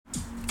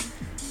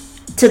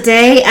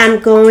Today I'm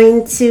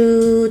going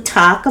to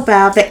talk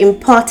about the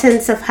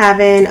importance of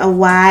having a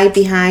why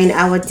behind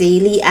our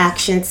daily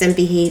actions and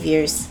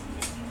behaviors.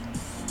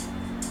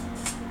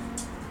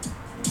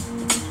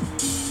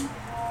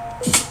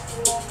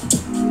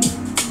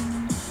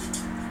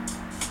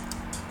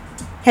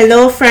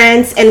 Hello,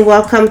 friends, and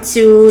welcome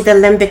to the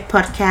Limbic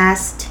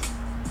Podcast.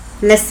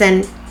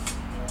 Listen,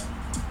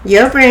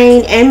 your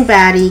brain and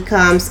body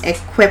comes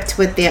equipped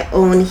with their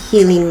own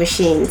healing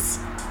machines.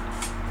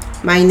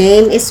 My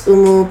name is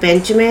Umu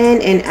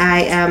Benjamin, and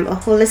I am a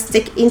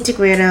holistic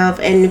integrative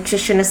and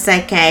nutritional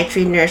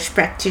psychiatry nurse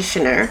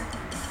practitioner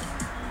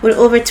with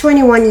over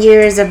 21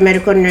 years of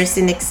medical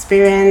nursing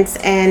experience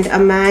and a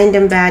mind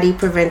and body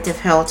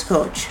preventive health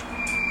coach.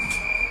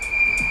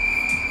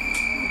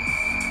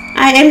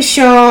 I am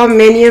sure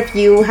many of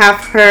you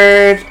have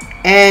heard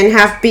and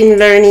have been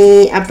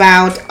learning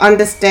about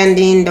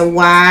understanding the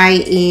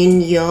why in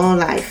your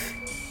life.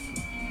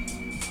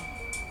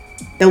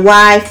 The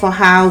why for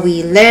how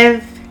we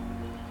live,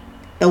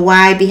 the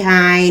why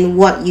behind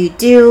what you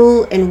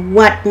do and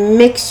what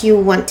makes you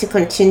want to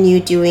continue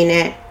doing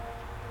it,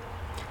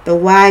 the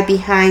why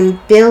behind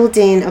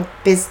building a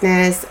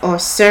business or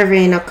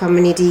serving a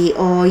community,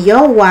 or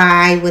your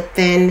why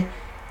within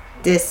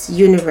this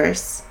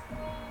universe.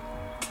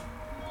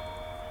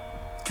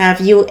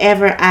 Have you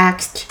ever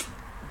asked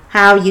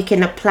how you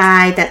can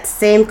apply that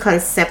same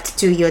concept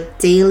to your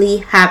daily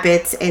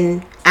habits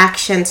and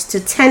actions to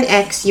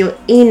 10x your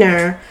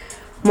inner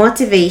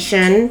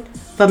motivation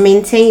for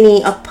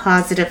maintaining a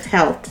positive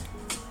health?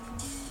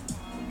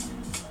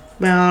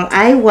 Well,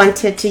 I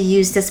wanted to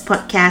use this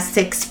podcast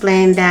to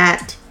explain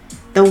that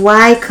the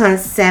why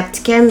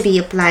concept can be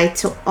applied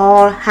to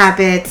all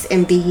habits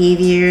and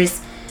behaviors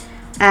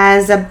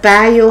as a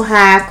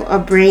biohack or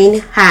brain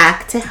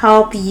hack to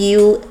help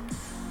you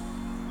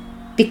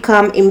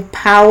become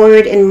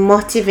empowered and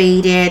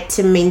motivated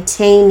to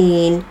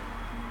maintaining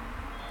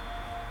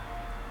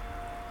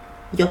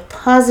your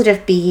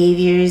positive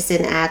behaviors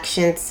and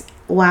actions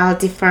while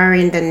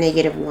deferring the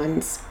negative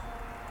ones.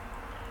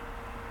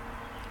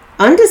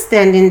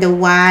 Understanding the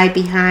why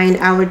behind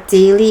our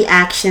daily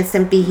actions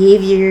and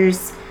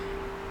behaviors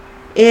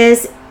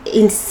is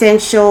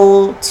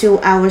essential to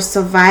our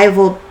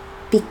survival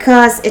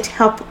because it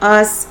helps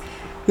us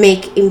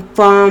make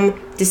informed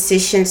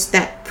decisions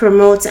that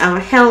promote our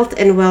health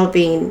and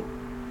well-being.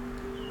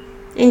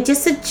 In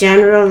just a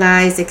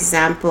generalized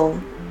example,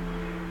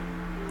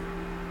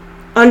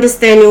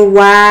 understanding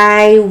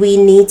why we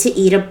need to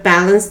eat a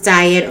balanced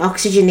diet,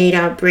 oxygenate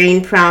our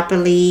brain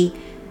properly,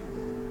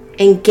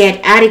 and get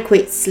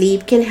adequate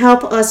sleep can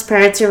help us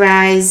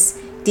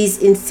prioritize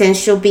these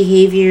essential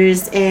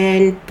behaviors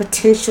and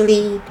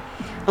potentially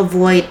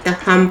avoid the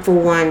harmful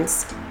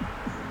ones.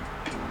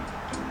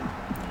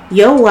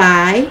 Your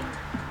why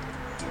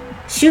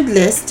should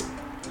list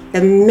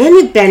the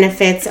many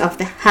benefits of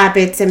the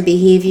habits and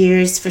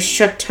behaviors for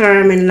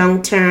short-term and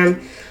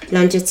long-term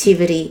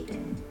longevity.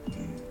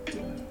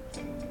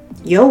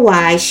 Your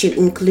why should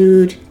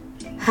include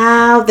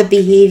how the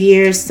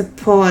behaviors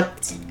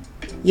support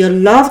your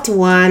loved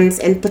ones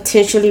and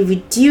potentially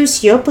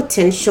reduce your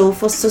potential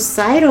for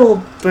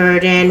societal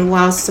burden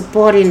while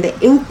supporting the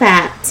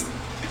impact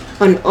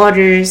on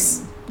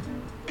others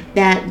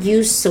that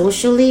you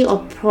socially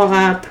or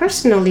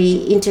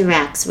personally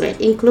interacts with,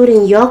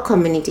 including your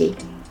community.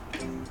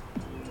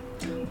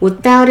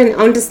 Without an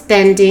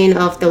understanding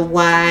of the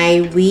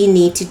why we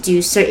need to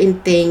do certain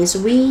things,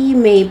 we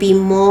may be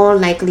more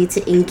likely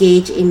to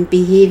engage in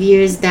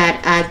behaviors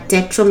that are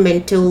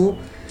detrimental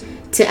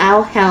to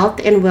our health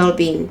and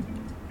well-being.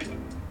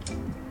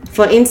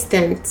 For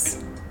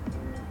instance,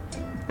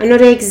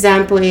 another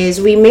example is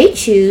we may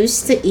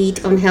choose to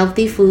eat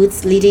unhealthy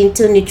foods leading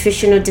to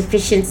nutritional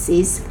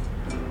deficiencies,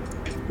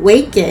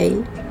 weight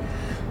gain,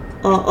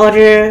 or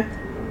other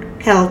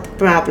health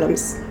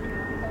problems.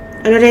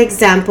 Another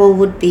example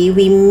would be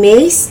we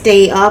may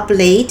stay up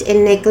late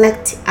and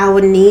neglect our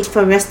need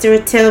for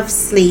restorative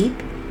sleep,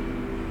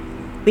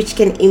 which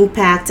can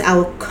impact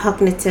our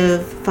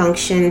cognitive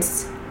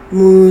functions,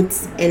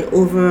 moods, and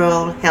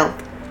overall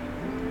health.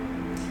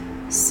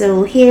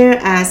 So here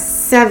are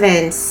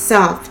 7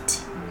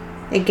 soft,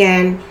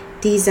 again,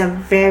 these are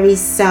very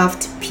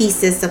soft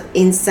pieces of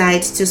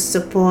insight to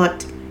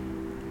support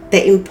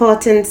the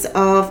importance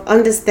of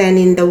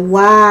understanding the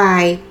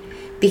why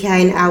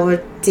behind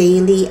our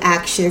daily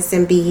actions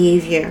and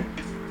behavior.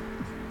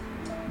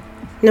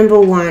 Number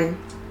 1,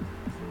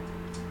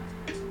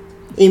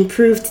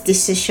 improved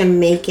decision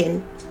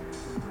making.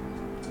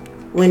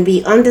 When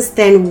we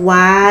understand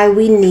why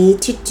we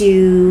need to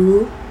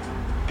do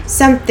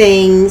some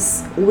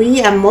things,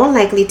 we are more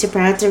likely to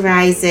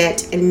prioritize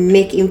it and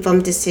make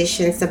informed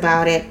decisions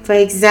about it. For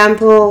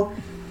example,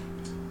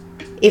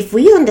 if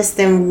we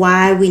understand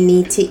why we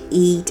need to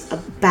eat a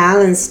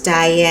balanced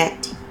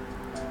diet,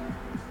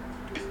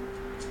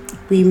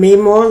 we may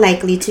more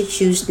likely to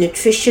choose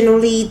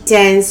nutritionally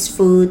dense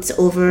foods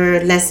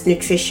over less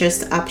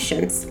nutritious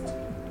options.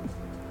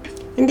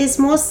 And there's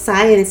more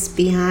science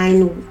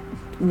behind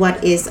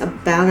what is a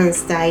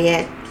balanced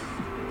diet.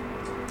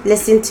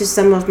 Listen to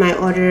some of my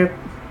other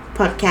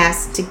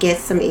podcasts to get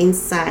some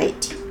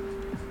insight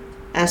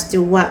as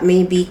to what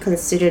may be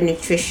considered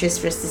nutritious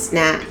versus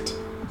not.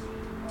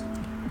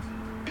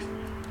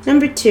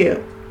 Number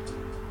 2,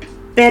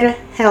 better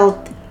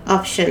health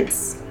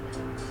options.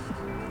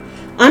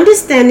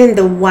 Understanding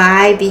the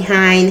why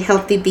behind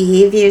healthy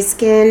behaviors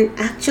can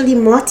actually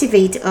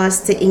motivate us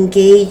to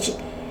engage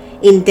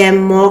in them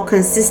more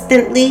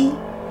consistently,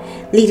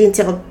 leading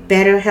to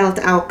better health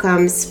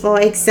outcomes. For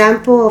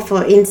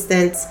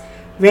instance,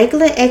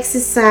 regular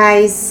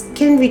exercise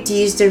can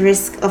reduce the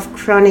risk of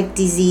chronic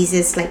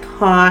diseases like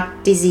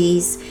heart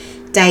disease,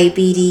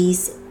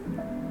 diabetes,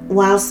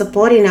 while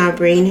supporting our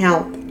brain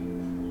health.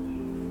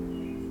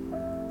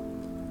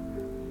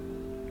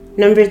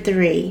 Number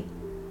 3,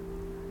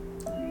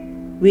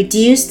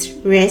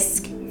 reduced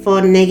risk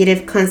for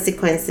negative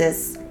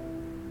consequences.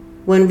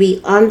 When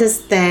we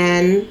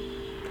understand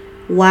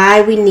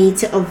why we need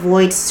to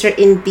avoid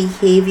certain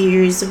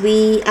behaviors,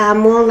 we are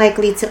more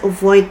likely to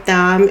avoid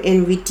them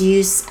and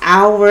reduce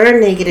our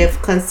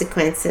negative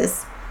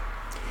consequences.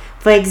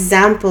 For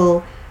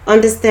example,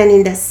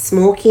 understanding that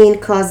smoking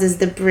causes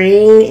the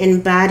brain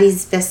and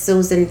body's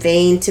vessels and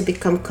veins to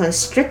become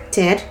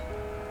constricted,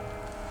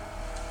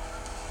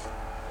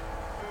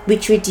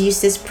 which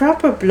reduces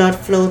proper blood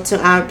flow to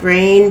our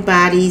brain,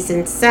 bodies,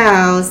 and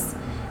cells,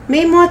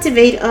 may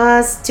motivate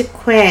us to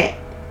quit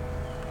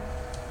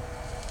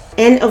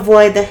and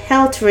avoid the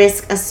health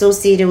risk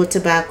associated with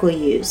tobacco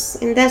use.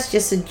 And that's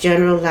just a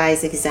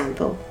generalized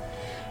example.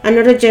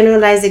 Another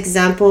generalized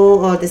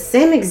example, or the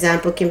same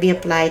example, can be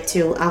applied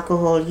to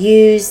alcohol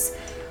use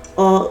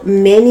or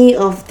many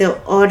of the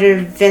other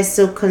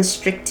vessel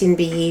constricting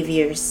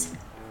behaviors.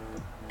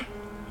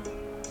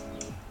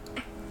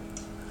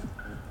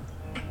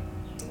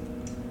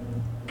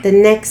 The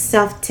next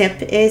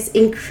self-tip is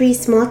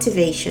increase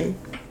motivation.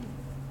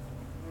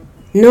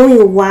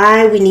 Knowing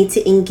why we need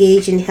to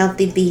engage in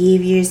healthy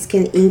behaviors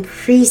can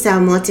increase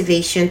our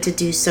motivation to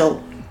do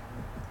so.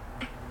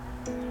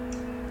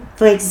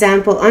 For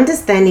example,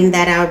 understanding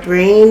that our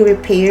brain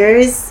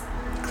repairs,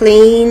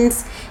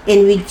 cleans,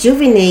 and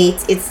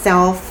rejuvenates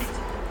itself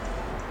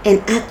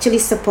and actually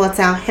supports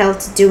our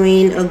health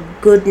during a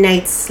good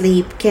night's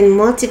sleep can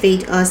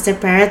motivate us to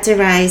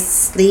prioritize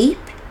sleep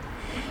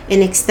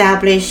and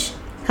establish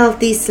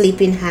healthy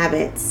sleeping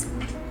habits.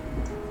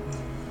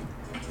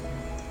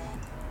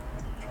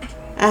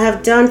 I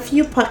have done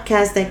few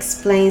podcasts that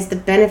explains the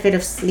benefit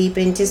of sleep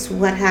and just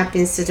what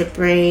happens to the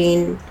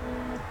brain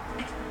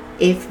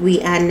if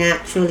we are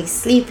naturally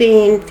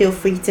sleeping. Feel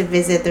free to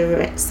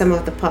visit some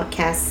of the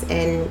podcasts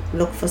and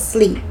look for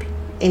sleep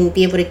and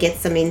be able to get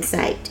some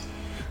insight.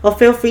 Or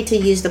feel free to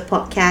use the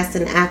podcast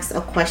and ask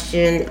a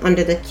question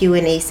under the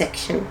Q&A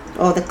section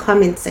or the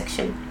comment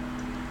section.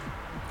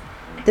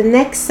 The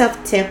next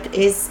self-tip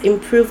is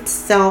improved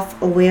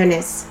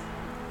self-awareness.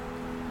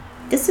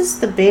 This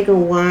is the bigger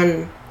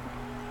one.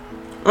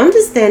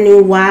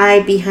 Understanding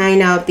why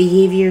behind our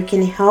behavior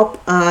can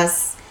help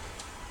us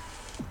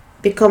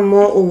become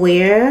more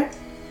aware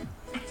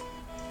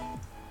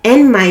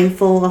and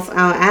mindful of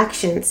our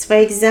actions. For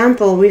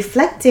example,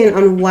 reflecting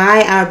on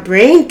why our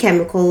brain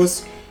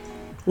chemicals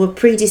will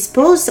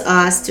predispose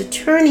us to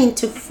turn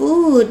into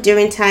food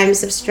during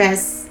times of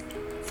stress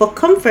for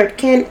comfort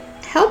can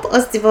help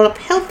us develop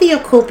healthier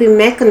coping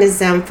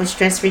mechanisms for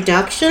stress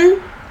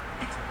reduction,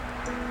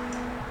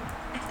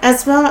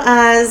 as well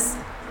as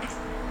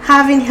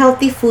having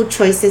healthy food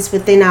choices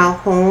within our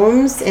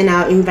homes and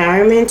our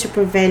environment to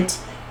prevent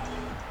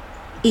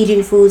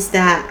eating foods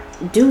that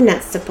do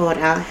not support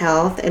our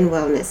health and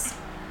wellness.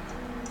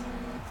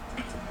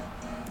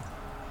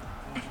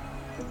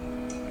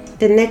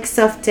 The next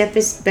self-tip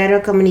is better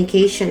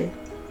communication.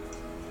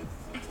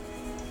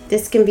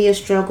 This can be a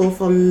struggle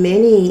for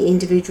many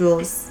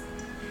individuals.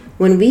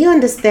 When we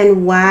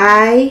understand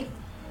why,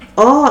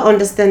 or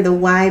understand the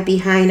why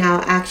behind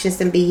our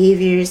actions and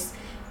behaviors,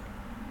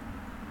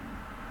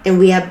 and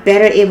we are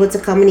better able to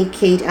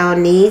communicate our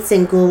needs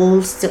and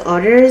goals to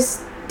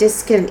others,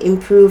 this can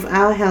improve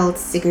our health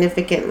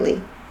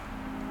significantly.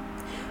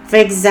 For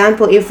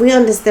example, if we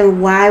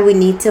understand why we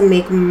need to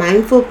take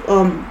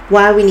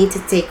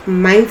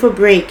mindful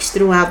breaks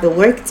throughout the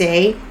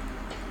workday,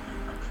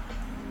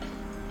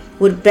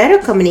 with better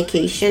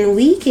communication,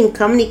 we can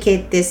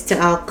communicate this to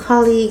our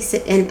colleagues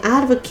and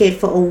advocate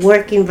for a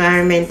work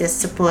environment that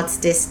supports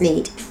this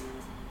need.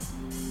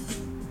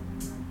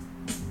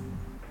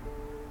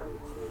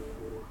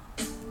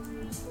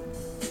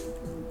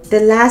 The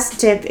last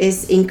tip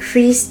is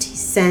increased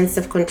sense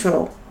of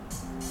control.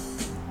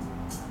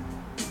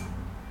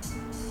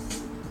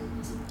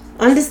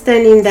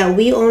 Understanding that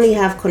we only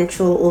have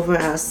control over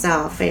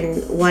ourselves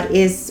and what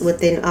is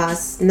within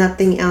us,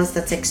 nothing else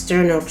that's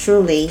external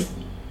truly.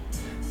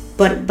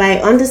 But by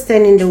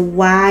understanding the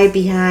why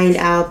behind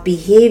our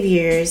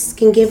behaviors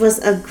can give us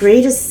a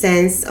greater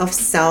sense of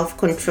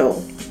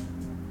self-control.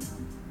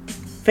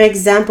 For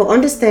example,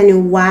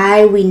 understanding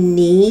why we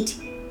need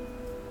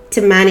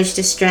to manage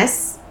the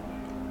stress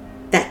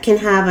that can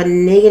have a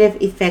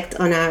negative effect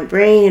on our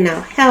brain and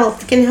our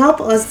health can help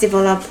us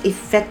develop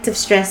effective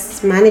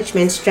stress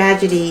management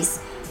strategies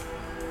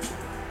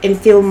and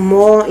feel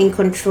more in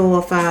control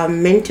of our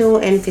mental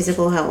and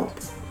physical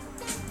health.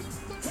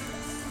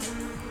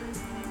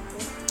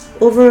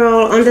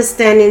 Overall,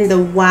 understanding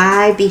the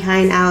why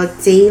behind our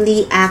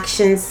daily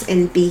actions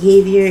and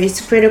behavior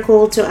is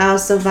critical to our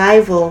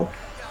survival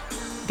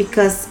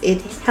because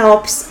it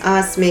helps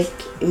us make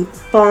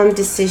informed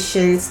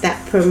decisions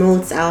that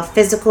promotes our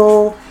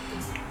physical,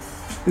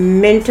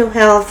 mental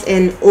health,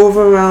 and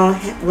overall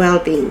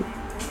well-being.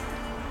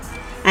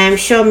 I am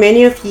sure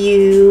many of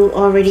you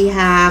already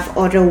have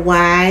other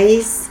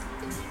whys,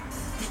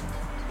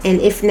 and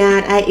if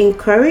not, I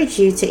encourage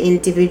you to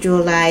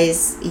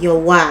individualize your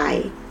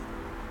why.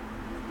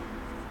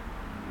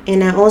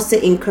 And I also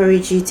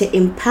encourage you to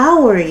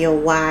empower your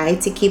why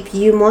to keep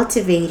you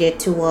motivated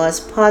towards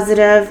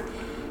positive,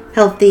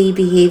 healthy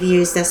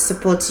behaviors that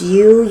support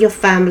you, your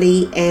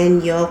family,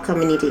 and your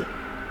community.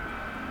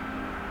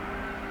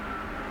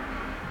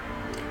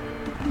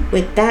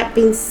 With that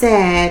being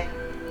said,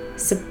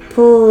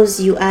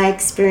 suppose you are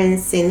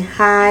experiencing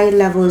high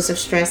levels of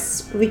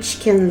stress which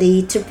can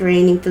lead to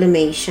brain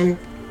inflammation.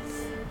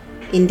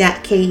 In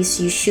that case,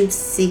 you should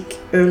seek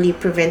early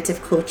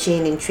preventive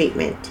coaching and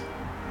treatment,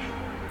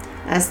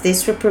 as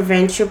this will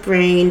prevent your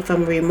brain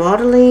from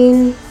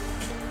remodeling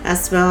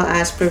as well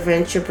as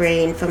prevent your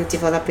brain from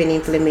developing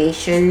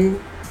inflammation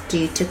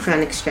due to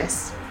chronic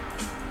stress.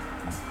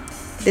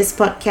 This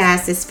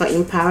podcast is for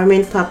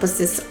empowerment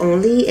purposes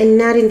only and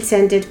not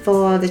intended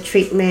for the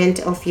treatment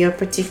of your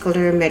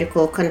particular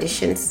medical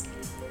conditions.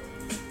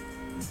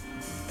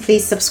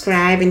 Please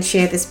subscribe and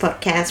share this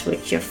podcast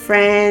with your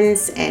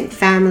friends and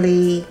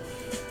family.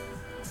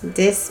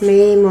 This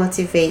may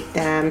motivate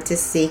them to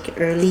seek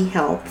early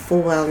help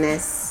for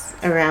wellness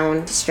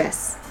around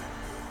stress.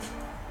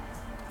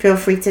 Feel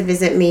free to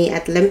visit me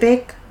at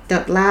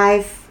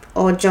limbic.live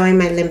or join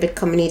my Limbic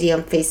community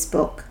on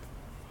Facebook.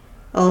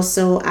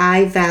 Also,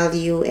 I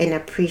value and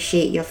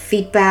appreciate your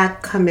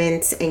feedback,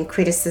 comments, and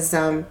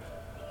criticism.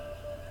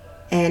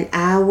 And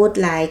I would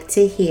like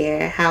to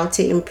hear how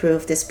to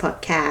improve this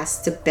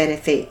podcast to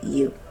benefit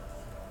you.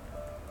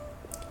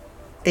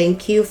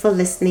 Thank you for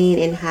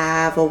listening and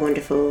have a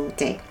wonderful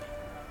day.